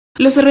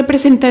Los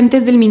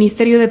representantes del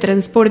Ministerio de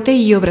Transporte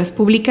y Obras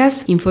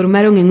Públicas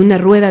informaron en una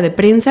rueda de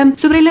prensa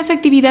sobre las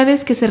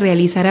actividades que se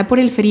realizará por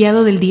el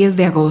feriado del 10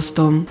 de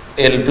agosto.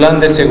 El plan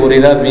de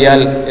seguridad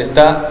vial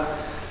está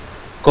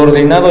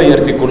coordinado y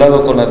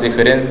articulado con las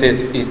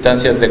diferentes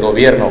instancias de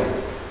gobierno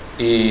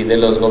y de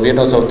los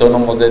gobiernos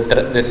autónomos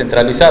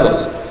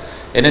descentralizados.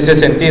 En ese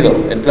sentido,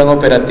 el plan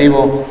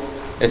operativo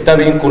está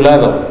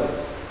vinculado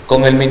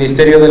con el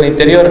Ministerio del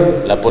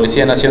Interior, la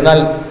Policía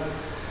Nacional,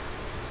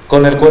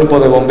 con el Cuerpo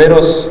de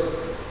Bomberos,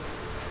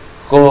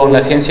 con la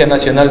Agencia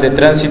Nacional de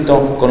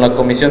Tránsito, con la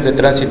Comisión de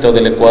Tránsito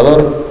del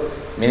Ecuador,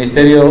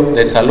 Ministerio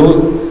de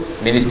Salud,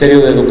 Ministerio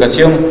de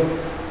Educación.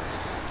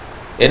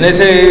 En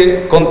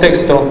ese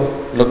contexto,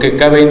 lo que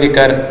cabe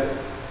indicar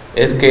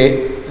es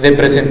que de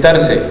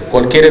presentarse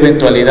cualquier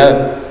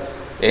eventualidad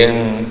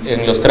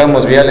en los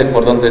tramos viales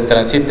por donde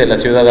transite la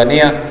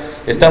ciudadanía,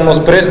 estamos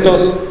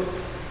prestos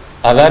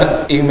a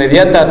dar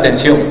inmediata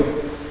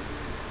atención.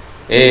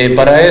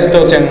 Para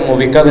esto se han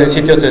ubicado en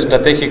sitios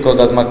estratégicos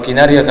las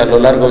maquinarias a lo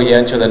largo y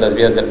ancho de las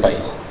vías del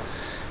país.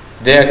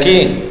 De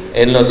aquí,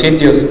 en los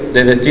sitios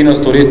de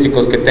destinos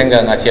turísticos que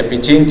tengan hacia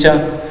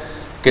Pichincha,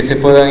 que se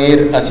puedan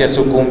ir hacia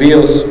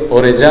Sucumbíos,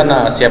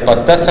 Orellana, hacia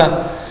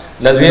Pastaza,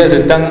 las vías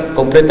están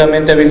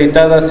completamente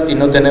habilitadas y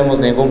no tenemos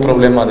ningún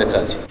problema de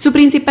tránsito. Su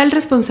principal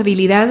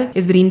responsabilidad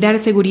es brindar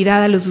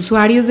seguridad a los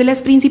usuarios de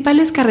las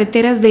principales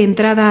carreteras de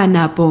entrada a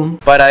Napo.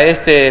 Para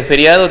este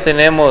feriado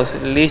tenemos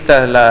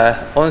listas las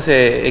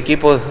 11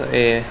 equipos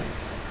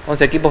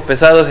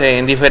pesados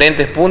en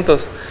diferentes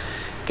puntos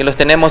que los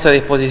tenemos a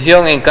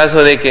disposición en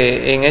caso de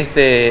que en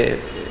este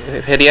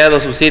feriado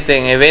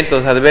susciten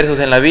eventos adversos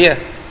en la vía.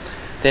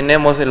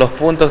 Tenemos los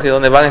puntos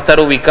donde van a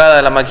estar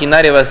ubicada la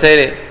maquinaria, va a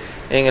ser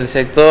en el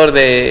sector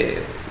de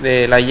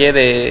la Y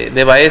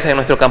de Baeza, en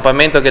nuestro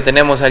campamento que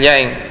tenemos allá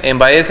en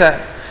Baeza.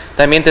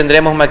 También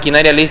tendremos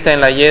maquinaria lista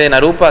en la Y de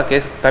Narupa, que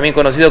es también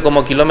conocido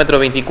como kilómetro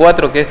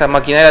 24, que esta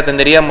maquinaria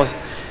atenderíamos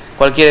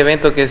cualquier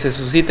evento que se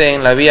suscite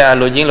en la vía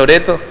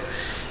Aloyín-Loreto,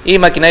 y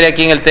maquinaria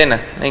aquí en el Tena,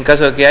 en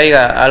caso de que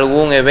haya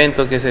algún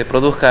evento que se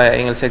produzca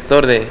en el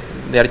sector de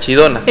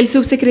Archidona. El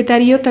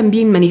subsecretario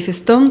también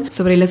manifestó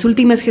sobre las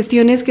últimas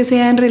gestiones que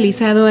se han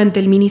realizado ante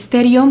el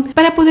Ministerio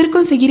para poder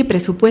conseguir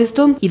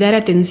presupuesto y dar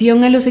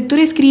atención a los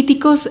sectores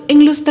críticos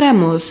en los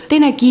tramos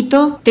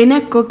Tena-Quito,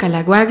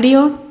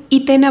 Tena-Cocalaguagrio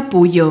y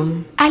Tena-Puyo.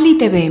 Ali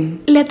TV,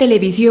 la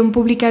televisión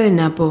pública de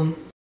Napo.